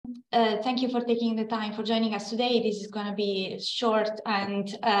thank you for taking the time for joining us today. This is going to be short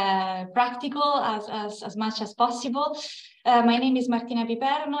and practical as much as possible. My name is Martina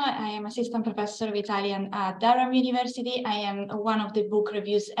Piperno. I am assistant professor of Italian at Durham University. I am one of the book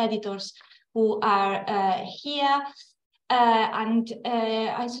reviews editors who are here.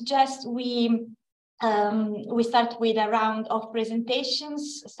 I suggest we start with a round of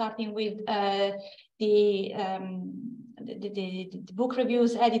presentations, starting with the book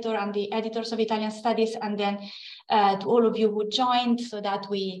reviews editor and the editors of Italian studies, and then to all of you who joined, so that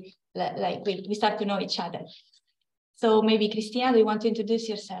we start to know each other. So maybe Cristina, do you want to introduce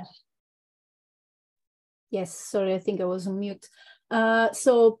yourself? Yes, sorry, I think I was on mute.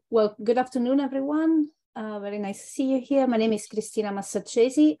 Well, good afternoon, everyone. Very nice to see you here. My name is Cristina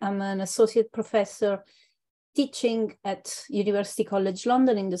Massaccesi. I'm an associate professor teaching at University College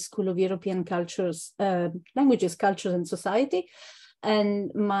London in the School of European Cultures, Languages, Cultures and Society.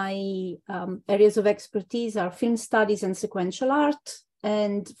 And my areas of expertise are film studies and sequential art.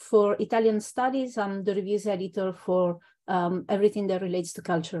 And for Italian studies, I'm the reviews editor for everything that relates to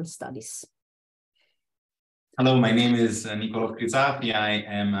cultural studies. Hello, my name is Nicolò Crisafi. I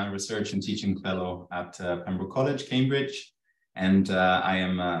am a research and teaching fellow at Pembroke College, Cambridge. And I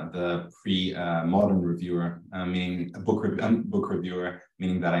am the pre-modern reviewer, meaning a book reviewer,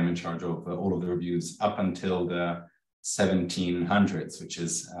 meaning that I'm in charge of all of the reviews up until the 1700s, which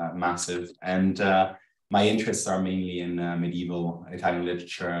is massive. And my interests are mainly in medieval Italian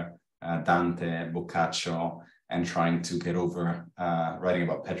literature, Dante, Boccaccio, and trying to get over writing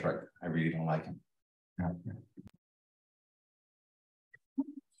about Petrarch. I really don't like him.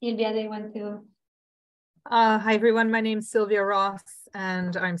 Silvia, do you want to? Hi, everyone. My name is Sylvia Ross,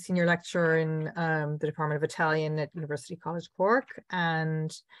 and I'm senior lecturer in the Department of Italian at University College Cork.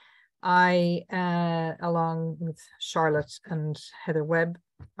 And I, along with Charlotte and Heather Webb,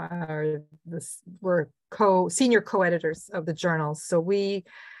 we're senior co-editors of the journal. So we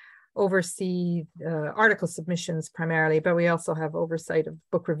oversee article submissions primarily, but we also have oversight of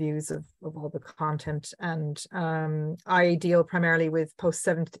book reviews of all the content. And I deal primarily with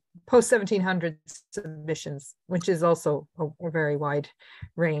post-1700 submissions, which is also a very wide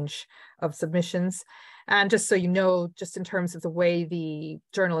range of submissions. And just so you know, just in terms of the way the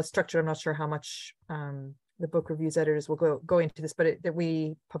journal is structured, I'm not sure how much the book reviews editors will go into this, but that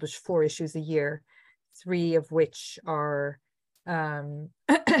we publish 4 issues a year, 3 of which are a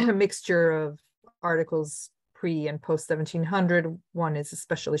mixture of articles pre and post 1700. One is a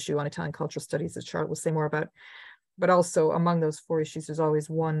special issue on Italian cultural studies that Charlotte will say more about, but also among those 4 issues there's always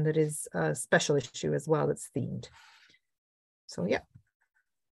one that is a special issue as well that's themed. So yeah.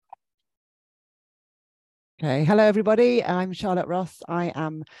 Okay, hello everybody, I'm Charlotte Ross. I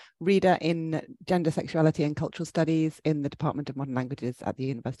am reader in Gender, Sexuality and Cultural Studies in the Department of Modern Languages at the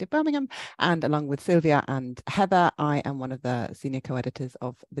University of Birmingham, and along with Sylvia and Heather, I am one of the senior co-editors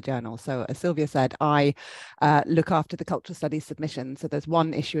of the journal. So as Sylvia said, I look after the cultural studies submission. So there's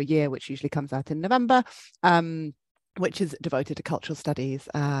 1 issue a year which usually comes out in November, which is devoted to cultural studies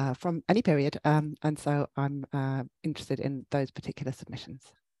from any period, and so I'm interested in those particular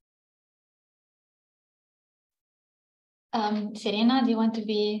submissions. Serena, do you want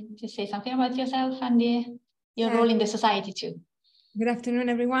to say something about yourself and your role in the society too? Good afternoon,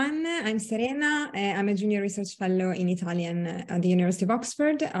 everyone. I'm Serena. I'm a junior research fellow in Italian at the University of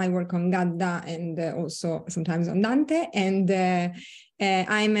Oxford. I work on Gadda and also sometimes on Dante. And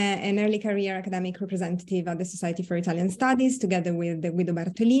I'm an early career academic representative at the Society for Italian Studies, together with Guido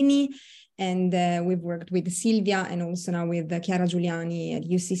Bartolini. And we've worked with Silvia and also now with Chiara Giuliani at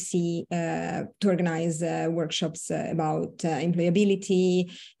UCC to organize workshops about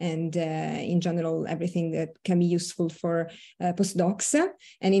employability and in general, everything that can be useful for postdocs.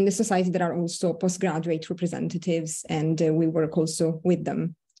 And in the society, there are also postgraduate representatives, and we work also with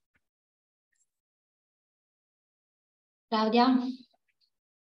them. Claudia?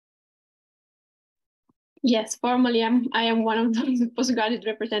 Yes, formally I am one of the postgraduate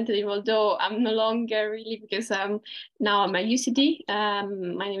representatives, although I'm no longer really, because now I'm at UCD.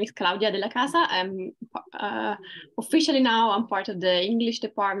 My name is Claudia Della Casa. I'm officially now I'm part of the English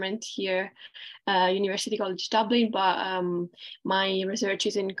department here, University College Dublin, but my research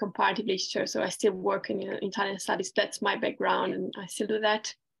is in comparative literature, so I still work in Italian studies. That's my background, and I still do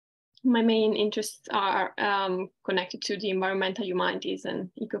that. My main interests are connected to the environmental humanities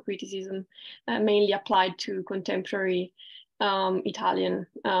and eco-criticism, mainly applied to contemporary Italian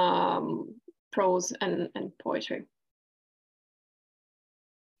prose and poetry.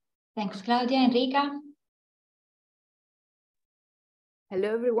 Thanks, Claudia. Enrica?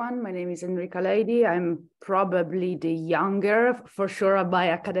 Hello, everyone. My name is Enrica Lady. I'm probably the younger, for sure, by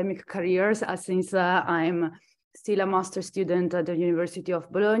academic careers, since I'm still a master's student at the University of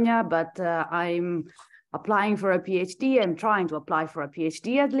Bologna, but I'm applying for a PhD. I'm trying to apply for a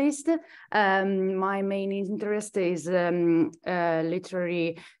PhD at least. My main interest is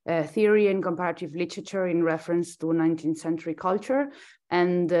literary theory and comparative literature in reference to 19th century culture.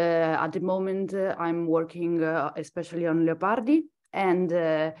 And at the moment, I'm working especially on Leopardi. And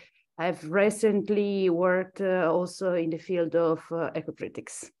I've recently worked also in the field of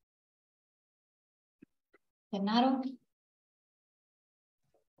ecocritics. Gennaro?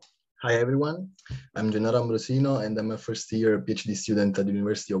 Hi, everyone. I'm Gennaro Ambrosino, and I'm a first-year PhD student at the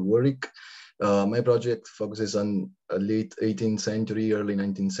University of Warwick. My project focuses on late 18th century, early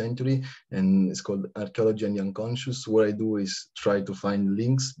 19th century, and it's called Archaeology and the Unconscious. What I do is try to find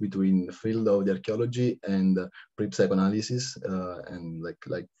links between the field of the archaeology and pre-psychoanalysis, and like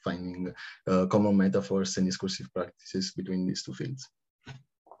finding common metaphors and discursive practices between these two fields.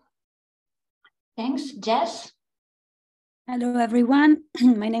 Thanks. Jess? Hello, everyone.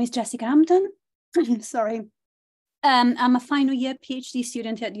 My name is Jessica Hampton. Sorry. I'm a final year PhD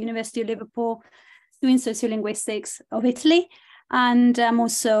student at the University of Liverpool doing sociolinguistics of Italy. And I've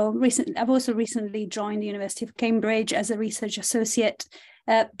also recently joined the University of Cambridge as a research associate,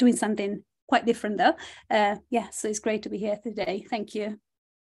 doing something quite different though. So it's great to be here today. Thank you.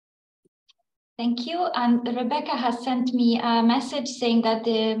 Thank you. And Rebecca has sent me a message saying that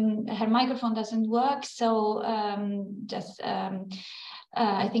her microphone doesn't work. So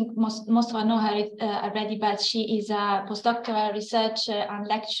I think most of us know her already, but she is a postdoctoral researcher and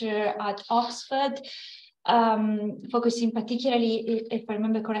lecturer at Oxford, focusing particularly, if I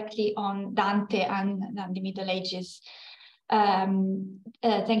remember correctly, on Dante and the Middle Ages.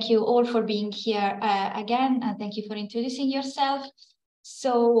 Thank you all for being here again, and thank you for introducing yourself.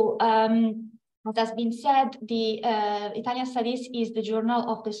 So, as has been said, the Italian Studies is the journal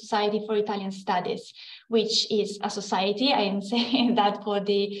of the Society for Italian Studies, which is a society. I am saying that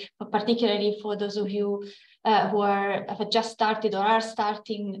particularly for those of you who have just started or are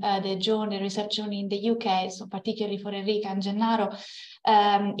starting the research journey in the UK, so particularly for Enrica and Gennaro,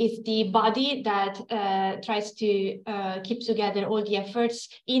 it's the body that tries to keep together all the efforts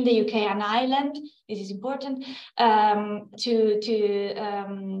in the UK and Ireland. This is important to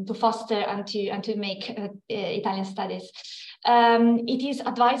foster and to make Italian studies. It is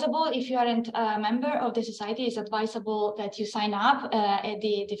advisable, if you aren't a member of the society, it's advisable that you sign up.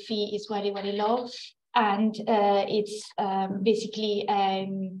 The fee is very, very low. And it's basically a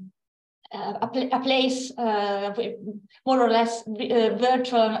place more or less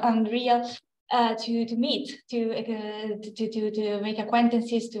virtual and real to meet, to make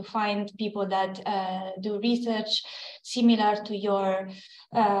acquaintances, to find people that do research similar to your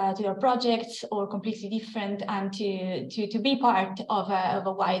projects or completely different, and to be part of a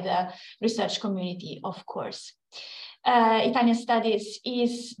wider research community, of course. Italian Studies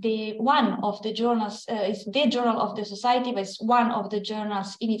is one of the journals, is the journal of the society, but it's one of the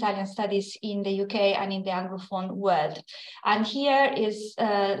journals in Italian Studies in the UK and in the Anglophone world. And here is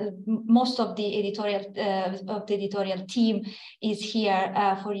most of the editorial team is here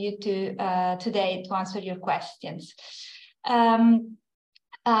for you today to answer your questions.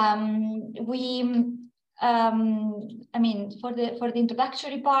 I mean, for the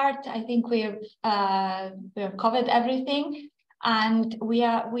introductory part, I think we've covered everything, and we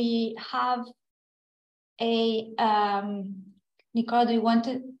have a Nicolò, do you want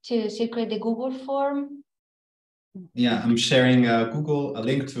to circulate the Google form? Yeah, I'm sharing a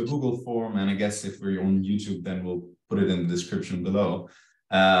link to a Google form, and I guess if we're on YouTube, then we'll put it in the description below,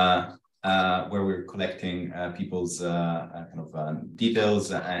 where we're collecting people's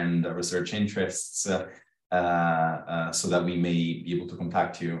details and research interests. So that we may be able to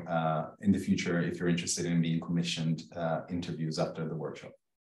contact you in the future if you're interested in being commissioned interviews after the workshop.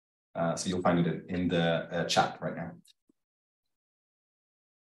 So you'll find it in the chat right now.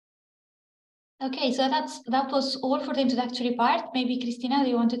 Okay, so that was all for the introductory part. Maybe Cristina, do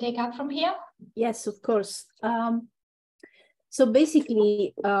you want to take up from here? Yes, of course. So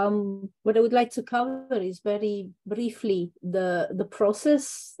basically, what I would like to cover is very briefly the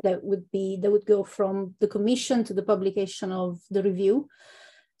process that would go from the commission to the publication of the review.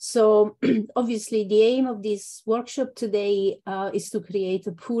 So obviously, the aim of this workshop today is to create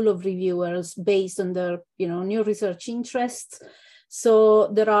a pool of reviewers based on their new research interests. So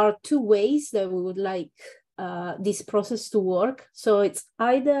there are two ways that we would like this process to work. So it's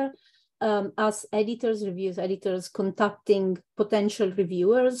either as reviews editors contacting potential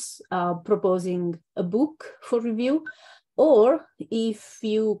reviewers, proposing a book for review, Or if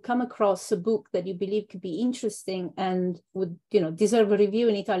you come across a book that you believe could be interesting and would, deserve a review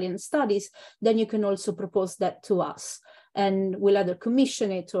in Italian studies, then you can also propose that to us, and we'll either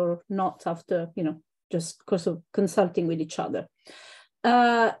commission it or not after, just course of consulting with each other.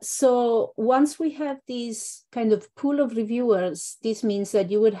 So once we have this kind of pool of reviewers, this means that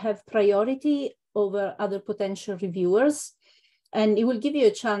you would have priority over other potential reviewers. And it will give you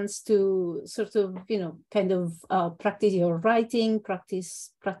a chance to sort of, practice your writing,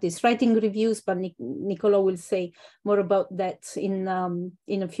 practice writing reviews, but Nicolò will say more about that in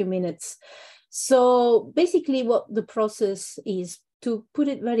a few minutes. So basically what the process is, to put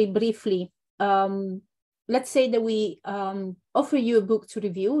it very briefly, let's say that we offer you a book to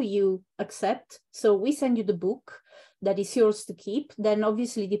review, you accept. So we send you the book that is yours to keep. Then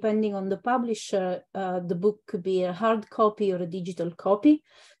obviously, depending on the publisher, the book could be a hard copy or a digital copy.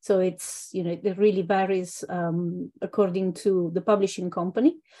 So it's, it really varies according to the publishing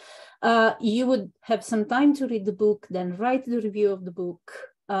company. You would have some time to read the book, then write the review of the book.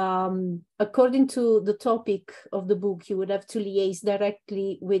 According to the topic of the book, you would have to liaise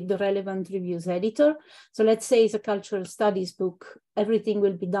directly with the relevant reviews editor. So let's say it's a cultural studies book, everything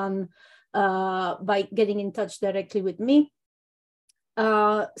will be done by getting in touch directly with me.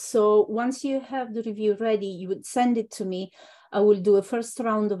 So once you have the review ready, you would send it to me. I will do a first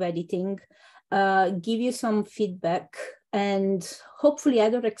round of editing, give you some feedback, and hopefully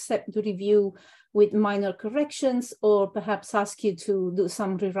either accept the review with minor corrections or perhaps ask you to do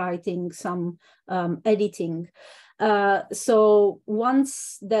some rewriting, some editing. So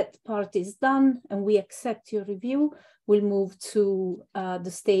once that part is done and we accept your review, we'll move to the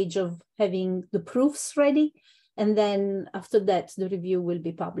stage of having the proofs ready. And then after that, the review will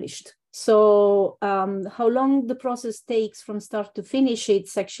be published. So how long the process takes from start to finish,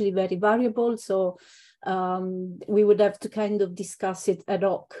 it's actually very variable. So we would have to kind of discuss it ad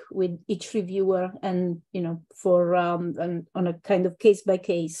hoc with each reviewer and, for on a kind of case by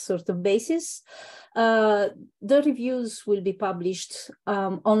case sort of basis. The reviews will be published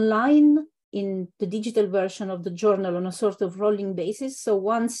online in the digital version of the journal on a sort of rolling basis. So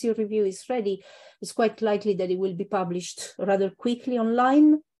once your review is ready, it's quite likely that it will be published rather quickly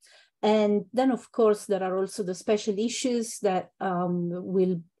online. And then, of course, there are also the special issues that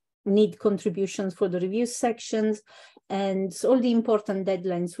will need contributions for the review sections. And all the important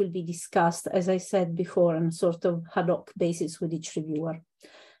deadlines will be discussed, as I said before, on a sort of ad hoc basis with each reviewer.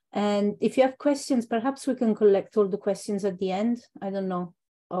 And if you have questions, perhaps we can collect all the questions at the end. I don't know.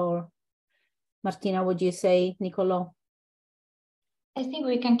 Or Martina, what do you say, Nicolò? I think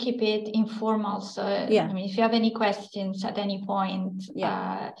we can keep it informal. So, yeah. I mean, if you have any questions at any point,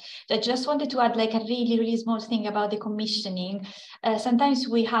 I just wanted to add like a really, really small thing about the commissioning. Sometimes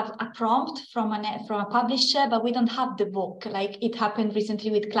we have a prompt from a publisher, but we don't have the book. Like it happened recently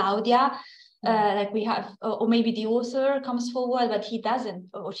with Claudia. Like we have, or maybe the author comes forward, but he doesn't,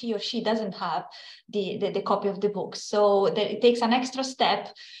 or he or she doesn't have the copy of the book. So it takes an extra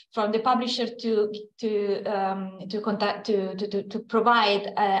step from the publisher to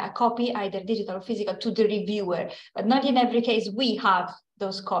provide a copy, either digital or physical, to the reviewer. But not in every case we have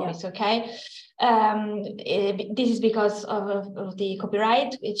those copies. Okay. This is because of the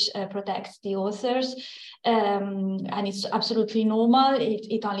copyright, which protects the authors, and it's absolutely normal.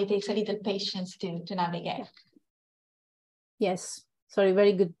 It only takes a little patience to navigate. Yes, sorry,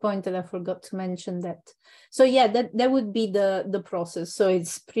 very good point, and I forgot to mention that. So yeah, that would be the process. So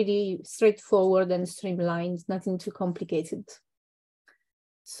it's pretty straightforward and streamlined, nothing too complicated.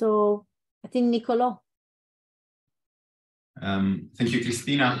 So I think Nicolò. Thank you,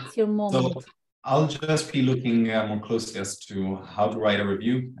 Cristina. It's your moment. So I'll just be looking more closely as to how to write a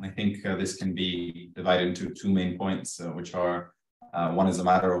review. And I think this can be divided into two main points, which are one is a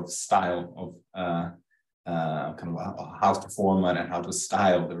matter of style, of kind of how to format and how to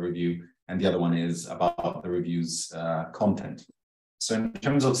style the review. And the other one is about the review's content. So in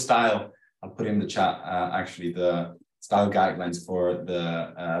terms of style, I'll put in the chat actually the style guidelines for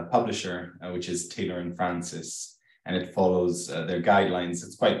the publisher, which is Taylor and Francis. And it follows their guidelines.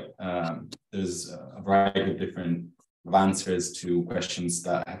 It's quite, there's a variety of different answers to questions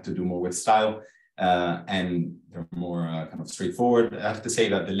that have to do more with style, and they're more kind of straightforward. I have to say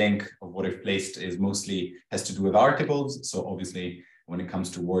that the link of what I've placed is mostly has to do with articles. So obviously, when it comes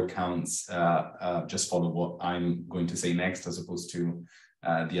to word counts, just follow what I'm going to say next, as opposed to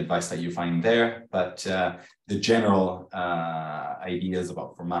the advice that you find there. But the general ideas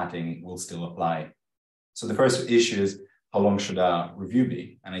about formatting will still apply. So the first issue is, how long should a review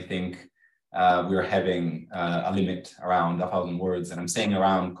be? And I think we're having a limit around 1,000 words. And I'm saying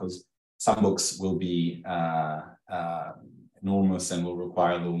around because some books will be enormous and will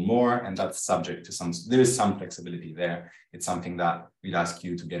require a little more, and that's subject to there is some flexibility there. It's something that we'd ask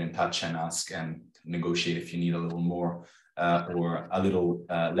you to get in touch and ask and negotiate if you need a little more or a little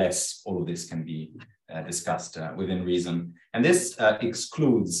less. All of this can be discussed within reason. And this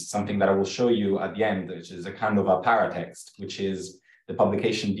excludes something that I will show you at the end, which is a kind of a paratext, which is the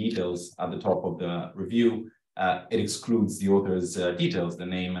publication details at the top of the review. It excludes the author's details, the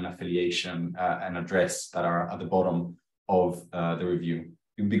name and affiliation and address that are at the bottom of the review.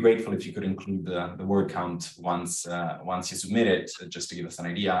 We'd be grateful if you could include the word count once you submit it, just to give us an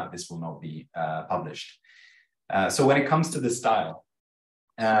idea. This will not be published. So when it comes to the style,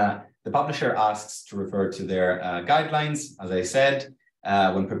 the publisher asks to refer to their guidelines, as I said,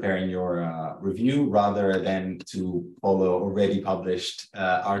 when preparing your review, rather than to follow already published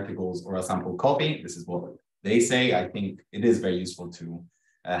articles or a sample copy. This is what they say. I think it is very useful to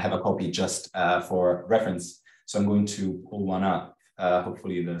have a copy just for reference. So I'm going to pull one up.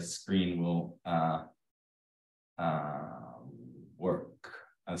 Hopefully the screen will work.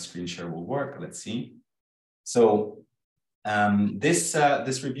 A screen share will work. Let's see. So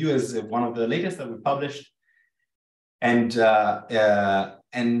this review is one of the latest that we published, and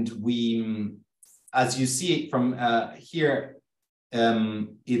we, as you see from here,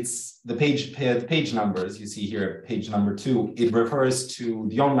 it's the page numbers. You see here, page number 2. It refers to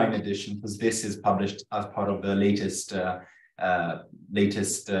the online edition because this is published as part of the latest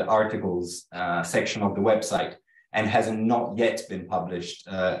articles section of the website, and has not yet been published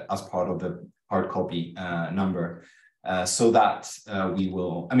as part of the hard copy number. So that we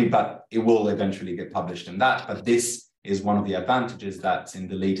will, but it will eventually get published in that. But this is one of the advantages that in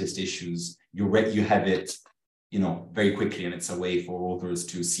the latest issues, you have it, very quickly, and it's a way for authors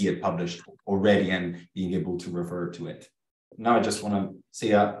to see it published already and being able to refer to it. Now, I just want to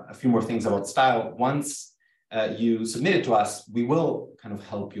say a few more things about style. Once you submit it to us, we will kind of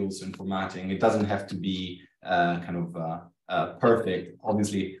help you also in formatting. It doesn't have to be perfect.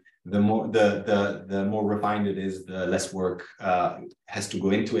 Obviously, the more refined it is, the less work has to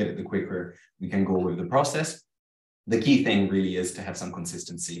go into it, the quicker we can go with the process. The key thing really is to have some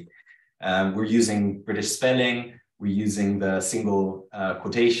consistency. We're using British spelling, we're using the single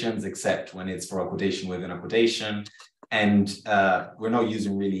quotations, except when it's for a quotation within a quotation. And we're not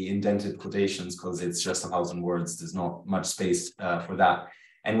using really indented quotations because it's just 1,000 words. There's not much space for that.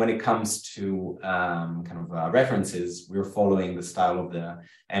 And when it comes to references, we're following the style of the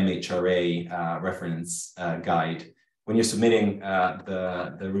MHRA reference guide. When you're submitting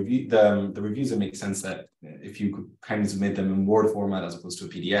the reviews, it makes sense that if you could kind of submit them in Word format as opposed to a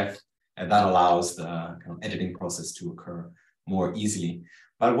PDF, and that allows the kind of editing process to occur more easily.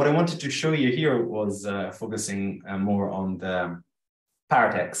 But what I wanted to show you here was focusing more on the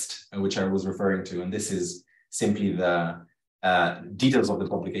paratext, which I was referring to, and this is simply the details of the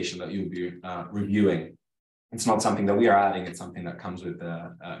publication that you'll be reviewing. It's not something that we are adding, it's something that comes with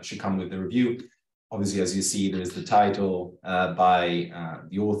should come with the review. Obviously, as you see, there's the title by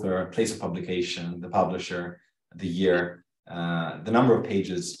the author, place of publication, the publisher, the year, the number of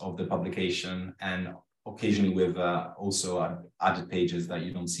pages of the publication, and occasionally with also added pages that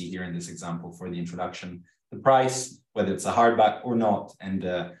you don't see here in this example for the introduction, the price, whether it's a hardback or not, and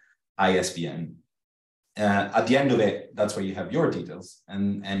ISBN. At the end of it, that's where you have your details.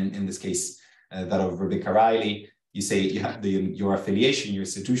 And in this case, that of Rebecca Riley, you say you have your affiliation, your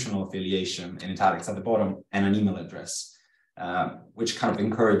institutional affiliation in italics at the bottom, and an email address, which kind of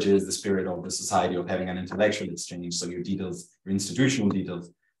encourages the spirit of the society of having an intellectual exchange. So your details, your institutional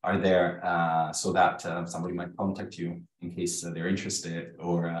details are there so that somebody might contact you in case they're interested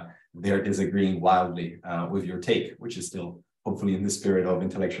or they're disagreeing wildly with your take, which is still hopefully in the spirit of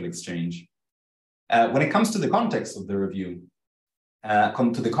intellectual exchange. When it comes to the context of the review,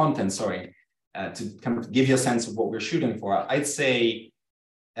 to the content, sorry, to kind of give you a sense of what we're shooting for, I'd say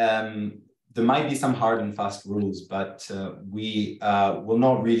there might be some hard and fast rules, but we will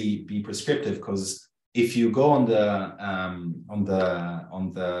not really be prescriptive, because if you go on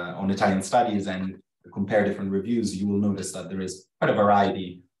Italian studies and compare different reviews, you will notice that there is quite a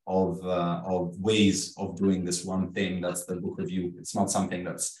variety of ways of doing this one thing. That's the book review. It's not something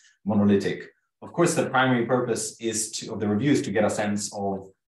that's monolithic. Of course, the primary purpose of the review is to get a sense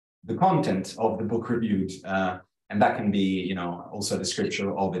of the content of the book reviewed, and that can be, also a description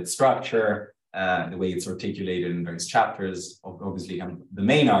of its structure, the way it's articulated in various chapters. Obviously, the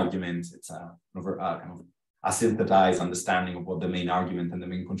main argument, it's kind of a synthesized understanding of what the main argument and the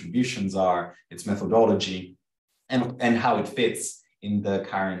main contributions are, its methodology, and how it fits in the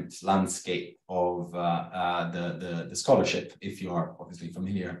current landscape of the scholarship, if you are obviously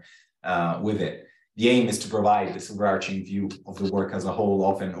familiar with it. the aim is to provide this overarching view of the work as a whole,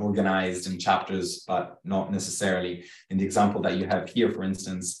 often organized in chapters, but not necessarily. In the example that you have here, for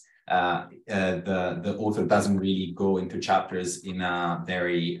instance, the author doesn't really go into chapters in a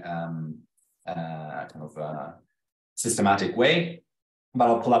very systematic way. But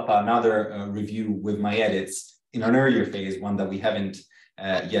I'll pull up another review with my edits in an earlier phase, one that we haven't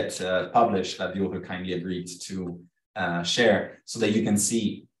yet published, that the author kindly agreed to share, so that you can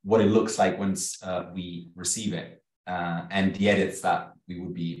see what it looks like once we receive it, and the edits that we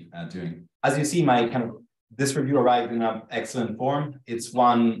would be doing. As you see, this review arrived in an excellent form. It's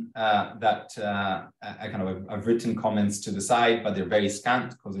one that I've written comments to the side, but they're very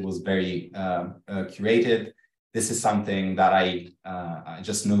scant because it was very curated. This is something that I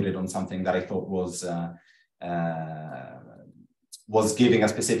just noted on something that I thought was giving a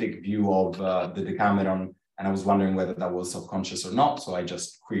specific view of the Decameron, and I was wondering whether that was subconscious or not. So I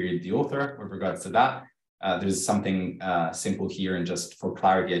just queried the author with regards to that. There's something simple here, and just for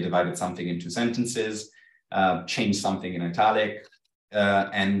clarity, I divided something into sentences, changed something in italic,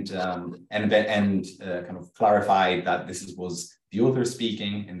 and kind of clarified that this was the author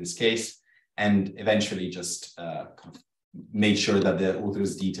speaking in this case, and eventually just kind of made sure that the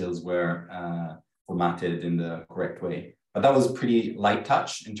author's details were formatted in the correct way. But that was a pretty light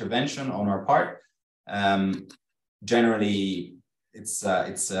touch intervention on our part. Generally,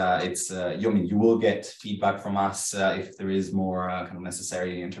 you will get feedback from us if there is more kind of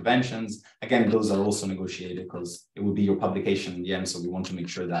necessary interventions. Again, those are also negotiated because it will be your publication in the end, so we want to make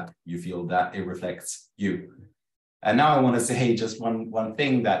sure that you feel that it reflects you. And now I want to say just one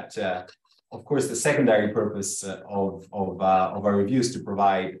thing, that of course the secondary purpose of our review is to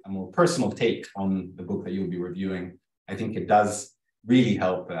provide a more personal take on the book that you'll be reviewing. I think it does really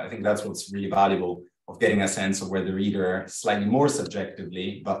help. I think that's what's really valuable, of getting a sense of where the reader, slightly more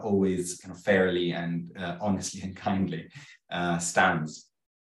subjectively, but always kind of fairly and honestly and kindly, stands.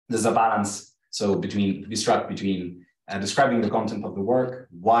 There's a balance, so between describing the content of the work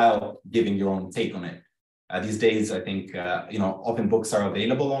while giving your own take on it. These days, I think, often books are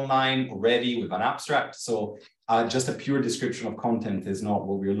available online already with an abstract. So just a pure description of content is not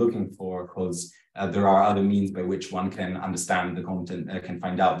what we're looking for, because there are other means by which one can understand the content, can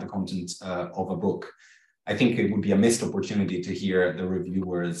find out the content of a book. I think it would be a missed opportunity to hear the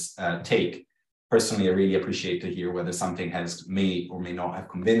reviewer's take. Personally, I really appreciate to hear whether something may or may not have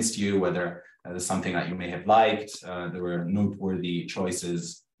convinced you, whether there's something that you may have liked. There were noteworthy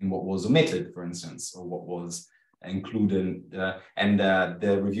choices in what was omitted, for instance, or what was included.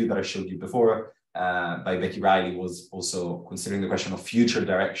 The review that I showed you before by Becky Riley was also considering the question of future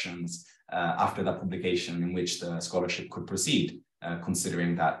directions after that publication in which the scholarship could proceed,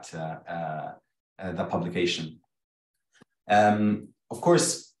 considering that publication. Of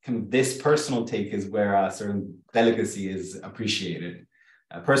course, this personal take is where a certain delicacy is appreciated.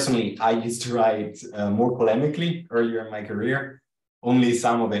 Personally, I used to write more polemically earlier in my career. Only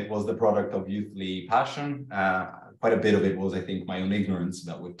some of it was the product of youthly passion. Quite a bit of it was, I think, my own ignorance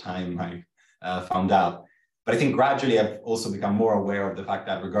that with time I found out. But I think gradually I've also become more aware of the fact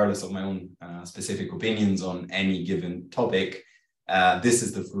that regardless of my own specific opinions on any given topic, this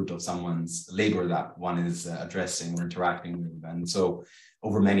is the fruit of someone's labor that one is addressing or interacting with. And so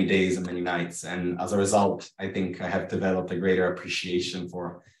over many days and many nights. And as a result, I think I have developed a greater appreciation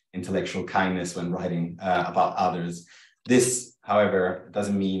for intellectual kindness when writing about others. This, however,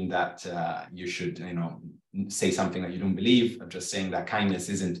 doesn't mean that you should, say something that you don't believe. I'm just saying that kindness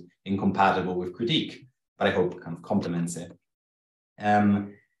isn't incompatible with critique, but I hope kind of complements it.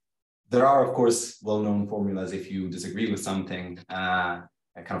 There are, of course, well-known formulas if you disagree with something, kind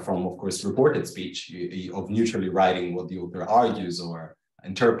of from, of course, reported speech, of neutrally writing what the author argues or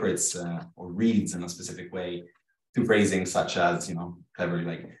interprets or reads in a specific way, to phrasing such as, cleverly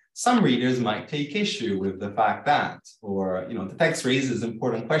like, some readers might take issue with the fact that, or, the text raises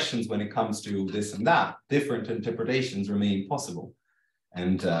important questions when it comes to this and that. Different interpretations remain possible,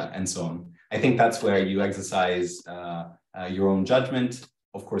 and so on. I think that's where you exercise your own judgment.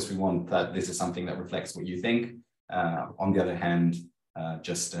 Of course, we want that this is something that reflects what you think. On the other hand,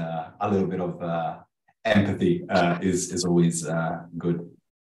 just a little bit of empathy is always good.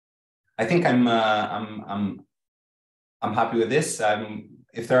 I think I'm happy with this.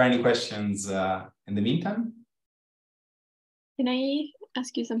 If there are any questions in the meantime. Can I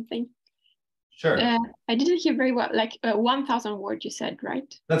ask you something? Sure. I didn't hear very well, like 1,000 words you said,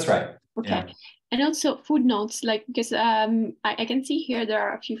 right? That's right. Okay. Yeah. And also footnotes, like, because I can see here there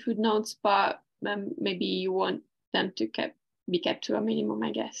are a few footnotes, but maybe you want them to be kept to a minimum,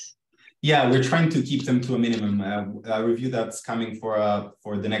 I guess. Yeah, we're trying to keep them to a minimum. A review that's coming for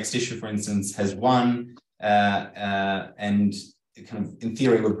the next issue, for instance, has one, and kind of in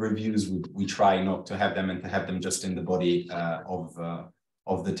theory with reviews, we try not to have them and to have them just in the body of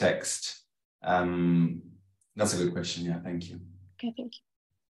the text. That's a good question. Yeah, thank you. Okay, thank you.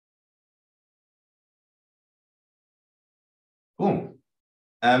 Cool.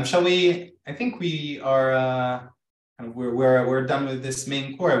 Shall we? I think we are. We're done with this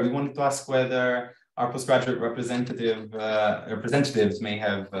main core. We wanted to ask whether our postgraduate representatives may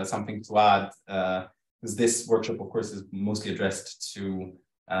have something to add, because this workshop, of course, is mostly addressed to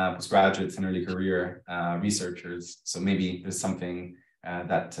postgraduates and early career researchers. So maybe there's something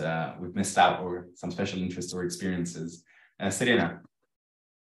that we've missed out, or some special interests or experiences. Serena.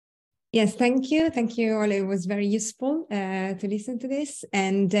 Yes, thank you. Thank you all. It was very useful to listen to this.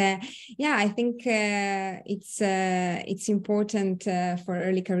 And yeah, I think it's important for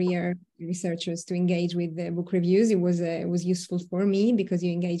early career researchers to engage with the book reviews. It was useful for me because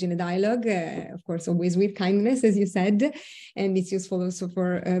you engage in a dialogue, of course, always with kindness, as you said, and it's useful also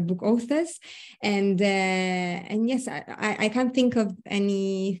for book authors. And yes, I can't think of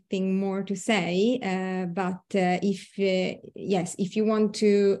anything more to say, but if you want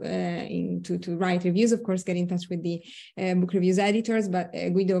to write reviews, of course, get in touch with the book reviews editors, but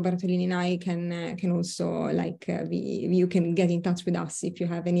Guido Bartolini and I can also you can get in touch with us if you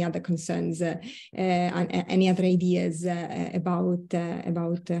have any other concerns and any other ideas about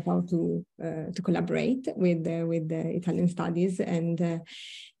how to collaborate with the Italian studies. And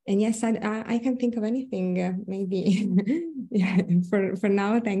yes, I can think of anything maybe. Yeah, for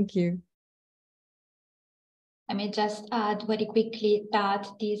now, thank you. I may just add very quickly that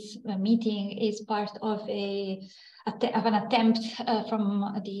this meeting is part of an attempt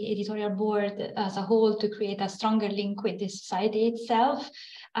from the editorial board as a whole to create a stronger link with the society itself,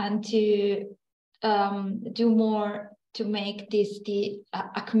 and to do more to make this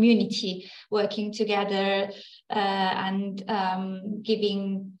a community working together and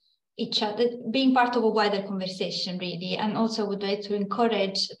giving each other, being part of a wider conversation, really. And also would like to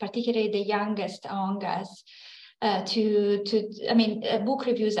encourage, particularly the youngest among us, book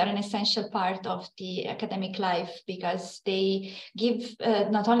reviews are an essential part of the academic life, because they give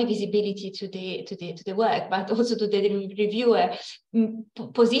not only visibility to the work, but also to the reviewer,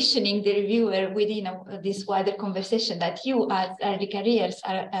 positioning the reviewer within this wider conversation that you as early careers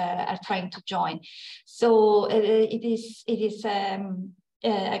are trying to join. So it is a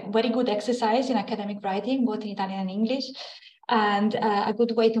very good exercise in academic writing, both in Italian and English, and a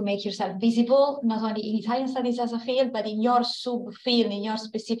good way to make yourself visible, not only in Italian studies as a field, but in your sub-field, in your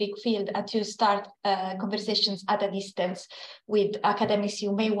specific field, and to start conversations at a distance with academics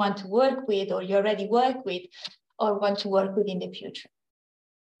you may want to work with, or you already work with, or want to work with in the future.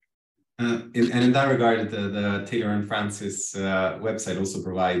 And in that regard, the Taylor and Francis website also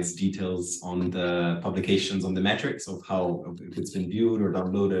provides details on the publications, on the metrics of how, if it's been viewed or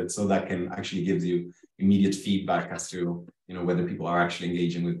downloaded, so that can actually give you immediate feedback as to whether people are actually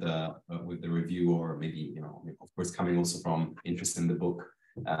engaging with the review, or maybe of course coming also from interest in the book.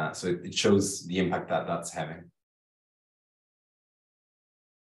 So it shows the impact that that's having.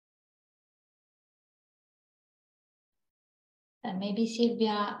 Maybe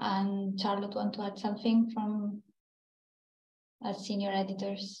Silvia and Charlotte want to add something from as senior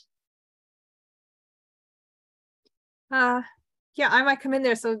editors. Yeah, I might come in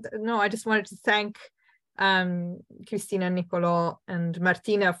there. So no, I just wanted to thank Cristina, Nicolò, and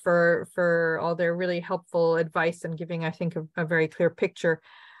Martina for all their really helpful advice and giving, I think, a very clear picture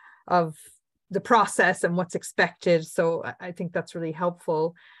of the process and what's expected. So I think that's really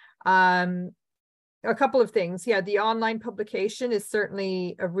helpful. A couple of things. Yeah, the online publication is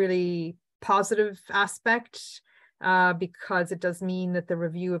certainly a really positive aspect because it does mean that the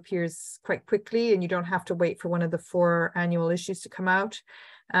review appears quite quickly and you don't have to wait for one of the 4 annual issues to come out.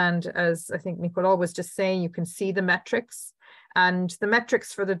 And as I think Nicolò was just saying, you can see the metrics, and the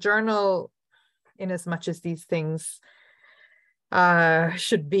metrics for the journal, in as much as these things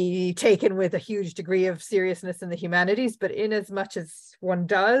should be taken with a huge degree of seriousness in the humanities, but in as much as one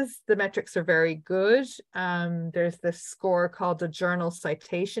does, the metrics are very good. There's this score called the Journal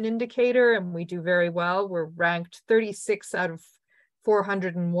Citation Indicator, and we do very well. We're ranked 36 out of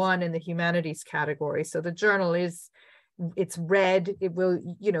 401 in the humanities category. So the journal it's read. It will,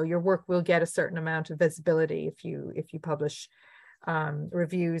 your work will get a certain amount of visibility if you publish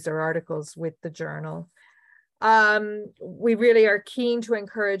reviews or articles with the journal. We really are keen to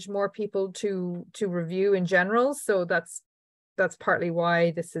encourage more people to review in general. So that's partly why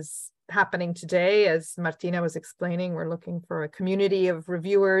this is happening today. As Martina was explaining, we're looking for a community of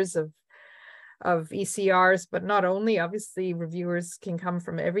reviewers, of ECRs, but not only. Obviously, reviewers can come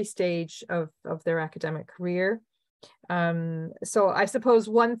from every stage of their academic career. So I suppose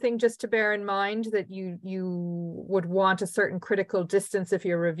one thing just to bear in mind, that you would want a certain critical distance if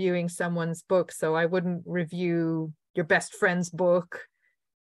you're reviewing someone's book. So I wouldn't review your best friend's book.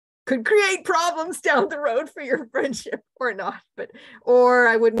 Could create problems down the road for your friendship or not, or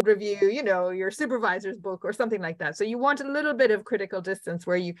I wouldn't review, you know, your supervisor's book or something like that. So you want a little bit of critical distance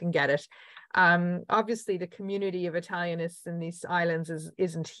where you can get it. Obviously, the community of Italianists in these islands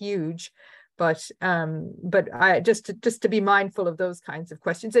isn't huge, but I just to be mindful of those kinds of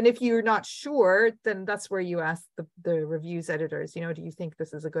questions. And if you're not sure, then that's where you ask the reviews editors, you know, do you think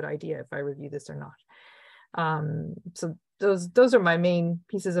this is a good idea if I review this or not? So those are my main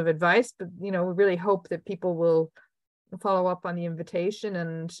pieces of advice, but you know, we really hope that people will follow up on the invitation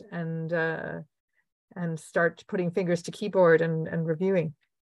and start putting fingers to keyboard and reviewing.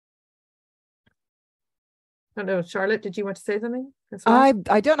 I don't know, Charlotte, did you want to say something as well?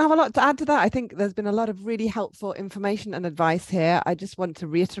 I don't have a lot to add to that. I think there's been a lot of really helpful information and advice here. I just want to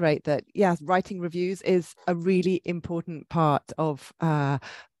reiterate that, yes, writing reviews is a really important part of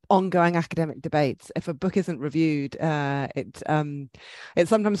ongoing academic debates. If a book isn't reviewed, it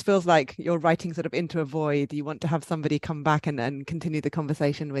sometimes feels like you're writing sort of into a void. You want to have somebody come back and continue the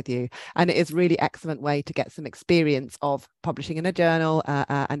conversation with you. And it is a really excellent way to get some experience of publishing in a journal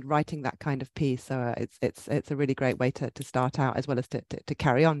and writing that kind of piece. So it's a really great way to start out, as well as to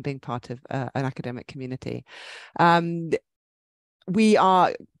carry on being part of an academic community. We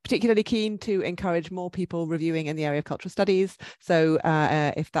are particularly keen to encourage more people reviewing in the area of cultural studies. So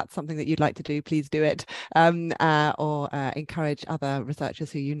if that's something that you'd like to do, please do it, or encourage other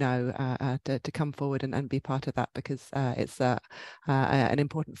researchers who you know to come forward and be part of that, because it's an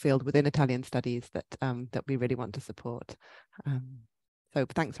important field within Italian studies that we really want to support. So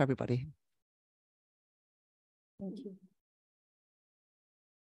thanks for everybody. Thank you.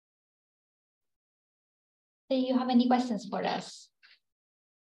 Do you have any questions for us?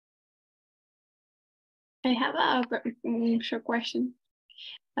 I have a short question.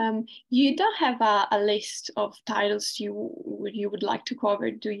 You don't have a list of titles you would like to cover,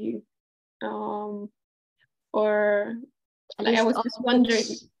 do you? Or like, I was just wondering.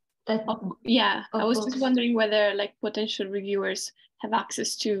 I was just wondering whether like potential reviewers have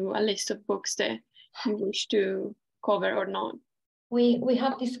access to a list of books that you wish to cover or not. We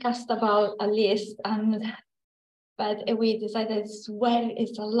have discussed about a list, but we decided it's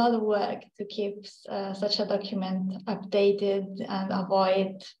a lot of work to keep such a document updated and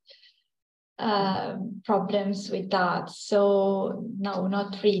avoid problems with that. So no,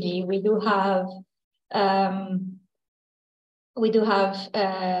 not really. We do have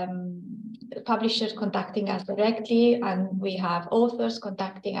publishers contacting us directly, and we have authors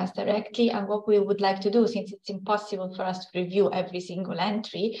contacting us directly. And what we would like to do, since it's impossible for us to review every single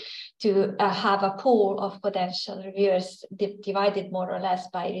entry, to have a pool of potential reviewers divided more or less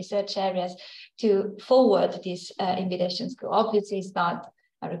by research areas to forward these invitations to. Obviously, it's not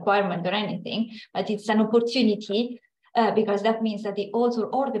a requirement or anything, but it's an opportunity because that means that the author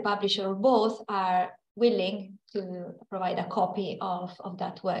or the publisher or both are willing to provide a copy of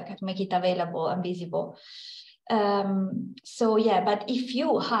that work and make it available and visible. So yeah, but if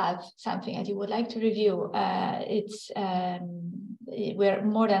you have something that you would like to review, we're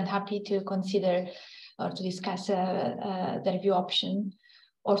more than happy to consider or to discuss the review option,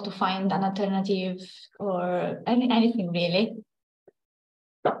 or to find an alternative, or anything really.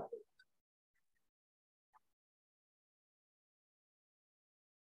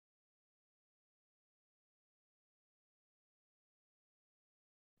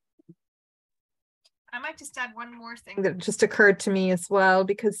 I might just add one more thing that just occurred to me as well,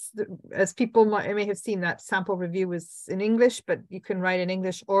 because as people may have seen, that sample review was in English, but you can write in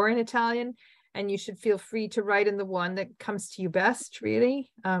English or in Italian, and you should feel free to write in the one that comes to you best, really,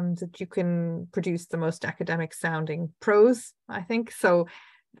 that you can produce the most academic sounding prose, I think. So,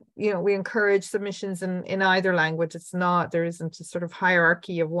 you know, we encourage submissions in either language. There isn't a sort of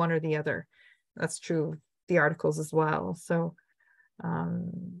hierarchy of one or the other. That's true of the articles as well. So,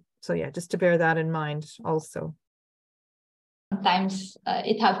 so yeah, just to bear that in mind also. Sometimes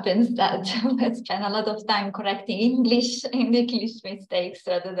it happens that we spend a lot of time correcting English mistakes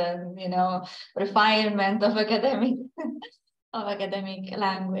rather than, you know, refinement of academic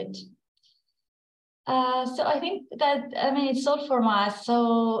language. So I think that, it's all from us.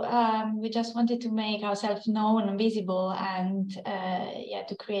 So we just wanted to make ourselves known and visible, and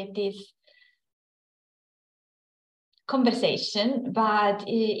to create this conversation, but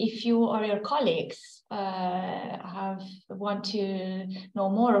if you or your colleagues want to know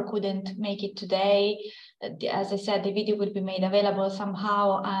more or couldn't make it today, as I said, the video will be made available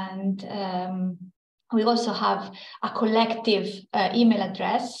somehow, and we also have a collective email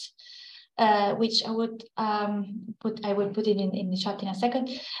address, which I will put it in the chat in a second,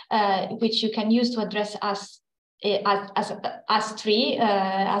 which you can use to address us as three,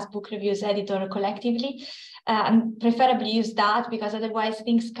 as book reviews editor collectively, and preferably use that, because otherwise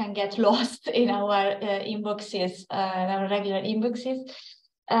things can get lost in our inboxes, our regular inboxes.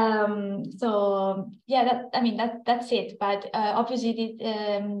 So yeah, that's it. But obviously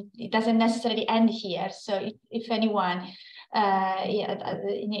it doesn't necessarily end here. So if anyone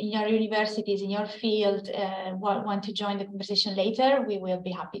in your universities, in your field, want to join the conversation later, we will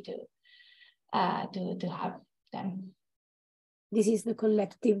be happy to have them. This is the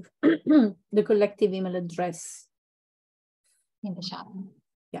collective, the collective email address in the chat.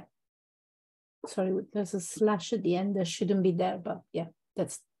 Yeah. Sorry, there's a slash at the end. There shouldn't be there, but yeah,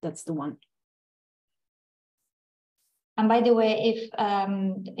 that's the one. And by the way,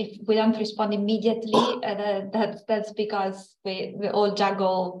 if we don't respond immediately, that's because we all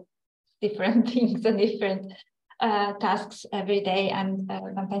juggle different things and different tasks every day, and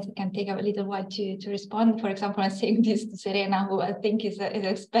sometimes it can take a little while to respond. For example, I'm saying this to Serena, who I think is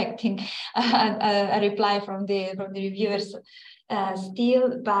expecting a reply from the reviewers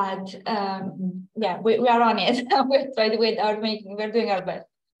still, but yeah, we are on it. We're doing our best.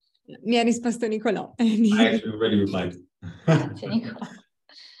 Mi ha risposto Nicolò. I actually already replied.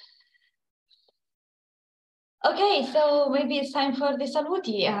 Okay, so maybe it's time for the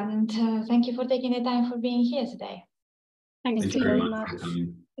saluti, and thank you for taking the time for being here today. Thank you very much.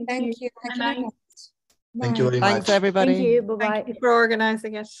 Thank you. Thank you very much. Thanks, everybody. Thank you. Bye-bye. Thank you for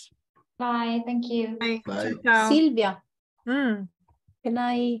organizing it. Bye, thank you. Bye. Bye. Ciao. Silvia, can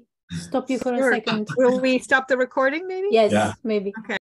I stop you for a second? Will we stop the recording maybe? Yes, Yeah. maybe. Okay.